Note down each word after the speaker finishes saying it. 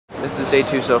This is day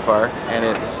 2 so far, and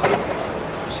it's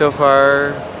so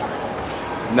far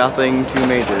nothing too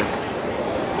major.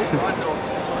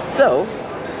 So,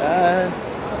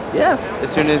 yeah,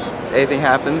 as soon as anything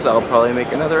happens, I'll probably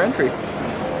make another entry.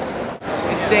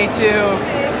 It's day 2,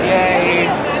 yay!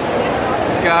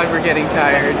 God, we're getting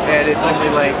tired, and it's only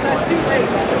like,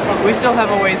 we still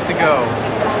have a ways to go.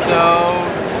 So,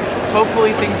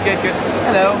 hopefully things get good.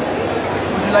 Hello.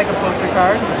 Would you like a poster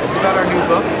card? It's about our new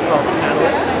book called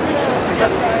Catalyst.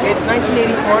 It's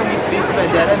 1984 meets V for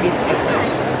Vendetta meets X-Men.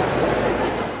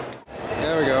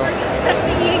 There we go. That's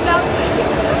eating up.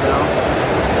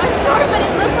 I'm sorry, but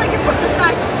it looked like it from the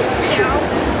side.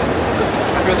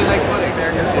 I really like putting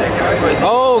America's suit.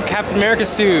 Oh, Captain America's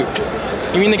suit.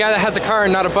 You mean the guy that has a car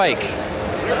and not a bike?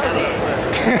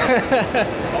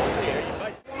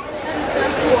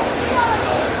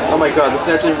 Oh my god, this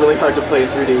is actually really hard to play in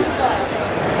 3D.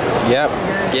 Yep,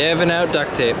 giving out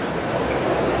duct tape.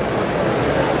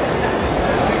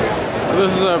 So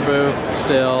this is our booth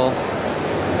still.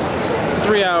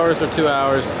 3 hours or 2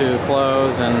 hours to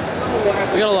close, and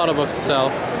we got a lot of books to sell.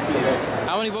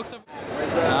 How many books have we?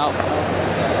 Well,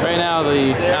 right now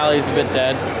the alley's a bit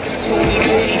dead.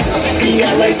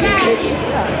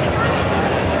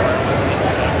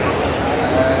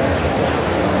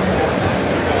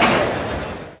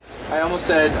 I almost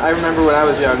said, I remember when I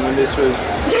was young when this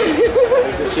was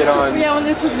like the shit on. Yeah, when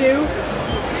this was new.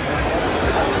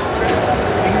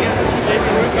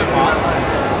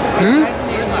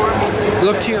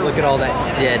 Look at all that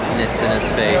deadness in his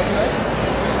face.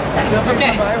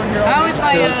 Okay, how is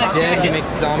my So dead, he makes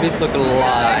zombies look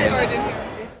alive. I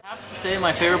have to say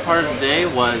my favorite part of the day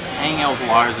was hanging out with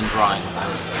Lars and drawing with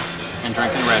him. And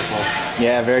drinking Red Bull.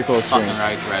 Yeah, very cool experience.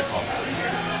 Fucking right, Red Bull.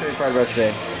 Favorite part about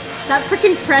today. That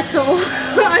freaking pretzel.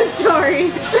 I'm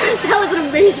sorry. That was an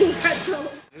amazing pretzel.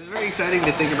 It was very exciting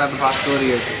to think about the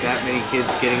possibility of that many kids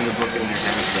getting the book in their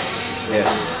hands. Yeah.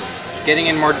 Getting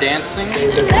in more dancing.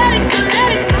 There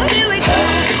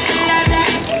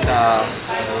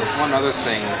was one other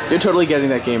thing. You're totally getting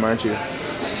that game, aren't you?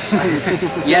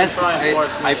 Yes,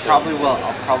 I probably will.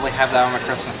 I'll probably have that on my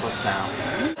Christmas list now.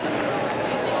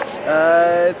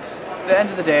 It's the end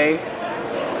of the day.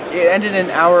 It ended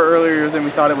an hour earlier than we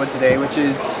thought it would today, which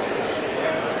is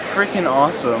freaking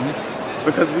awesome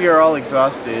because we are all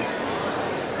exhausted.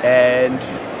 And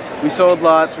we sold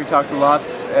lots, we talked to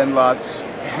lots and lots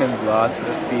and lots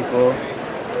of people.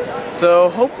 So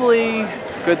hopefully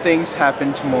good things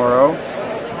happen tomorrow.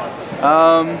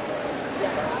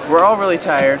 We're all really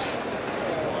tired.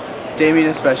 Damian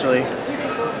especially.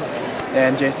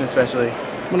 And Jason especially.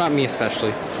 Well, not me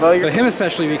especially. Well, but him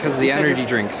especially because of the energy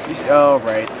drinks. Oh,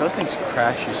 right. Those things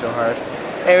crash you so hard.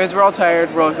 Anyways, we're all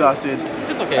tired. We're all exhausted.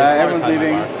 It's okay. Everyone's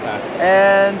leaving.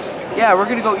 And yeah, we're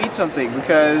gonna go eat something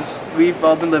because we've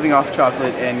all been living off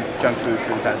chocolate and junk food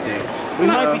for the past day. We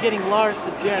might be getting Lars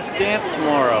to dance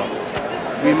tomorrow.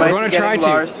 We might be getting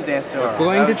Lars to dance tomorrow.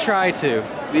 Going to try to.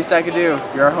 Least I could do.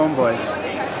 You're our homeboys.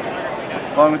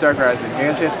 Along with Dark Rising. I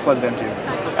guess we have to plug them too.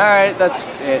 Alright, that's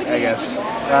it, I guess.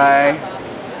 Bye.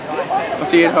 I'll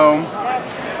see you at home.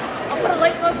 I'll put a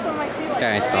light box on my ceiling. Yeah,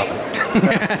 I ain't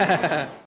stopping.